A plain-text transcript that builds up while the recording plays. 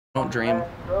I don't dream.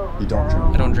 You don't dream?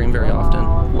 I don't dream very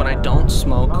often. When I don't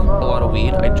smoke a lot of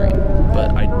weed, I dream.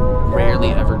 But I rarely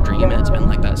ever dream, and it's been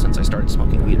like that since I started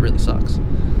smoking weed. It really sucks.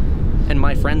 And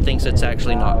my friend thinks it's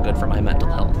actually not good for my mental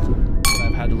health. What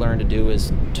I've had to learn to do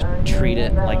is to treat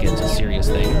it like it's a serious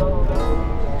thing.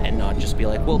 And not just be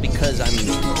like, well, because I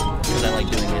like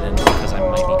doing it and because I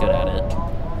might be good at it.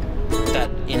 That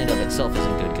in and of itself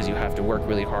isn't good, because you have to work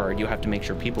really hard. You have to make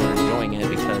sure people are enjoying it,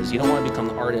 because you don't want to become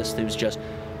the artist who's just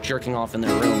jerking off in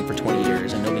their room for 20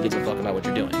 years and nobody gives a fuck about what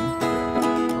you're doing.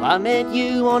 Well, I met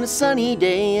you on a sunny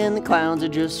day and the clouds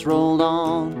had just rolled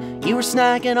on. You were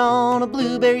snacking on a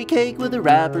blueberry cake with a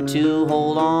wrapper to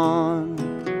hold on.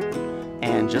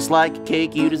 And just like a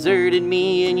cake, you deserted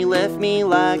me and you left me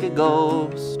like a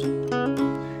ghost.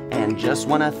 And just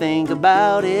when I think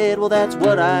about it, well, that's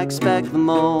what I expect the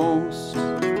most.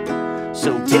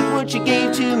 So take what you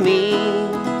gave to me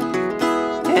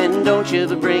and don't you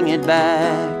ever bring it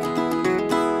back.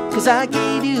 'Cause I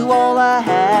gave you all I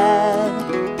had,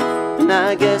 and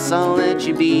I guess I'll let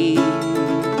you be.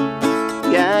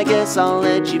 Yeah, I guess I'll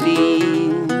let you be.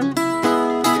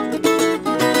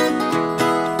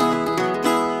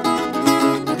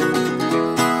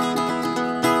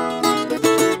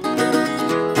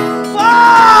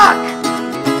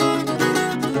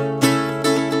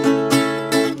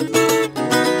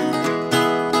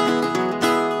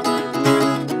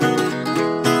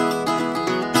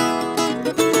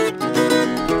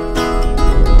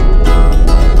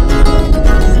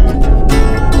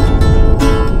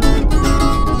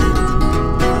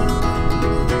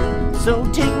 So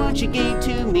take what you gave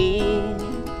to me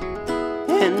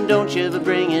and don't you ever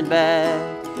bring it back.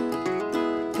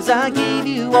 'Cause I gave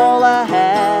you all I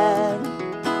had,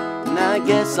 and I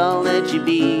guess I'll let you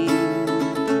be.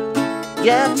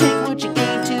 Yeah, take what you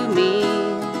gave to me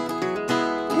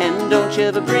and don't you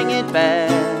ever bring it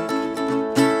back.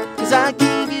 'Cause I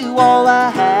gave you all I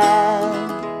had,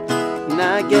 and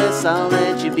I guess I'll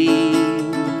let you be.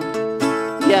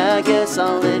 Yeah, I guess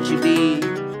I'll let you be.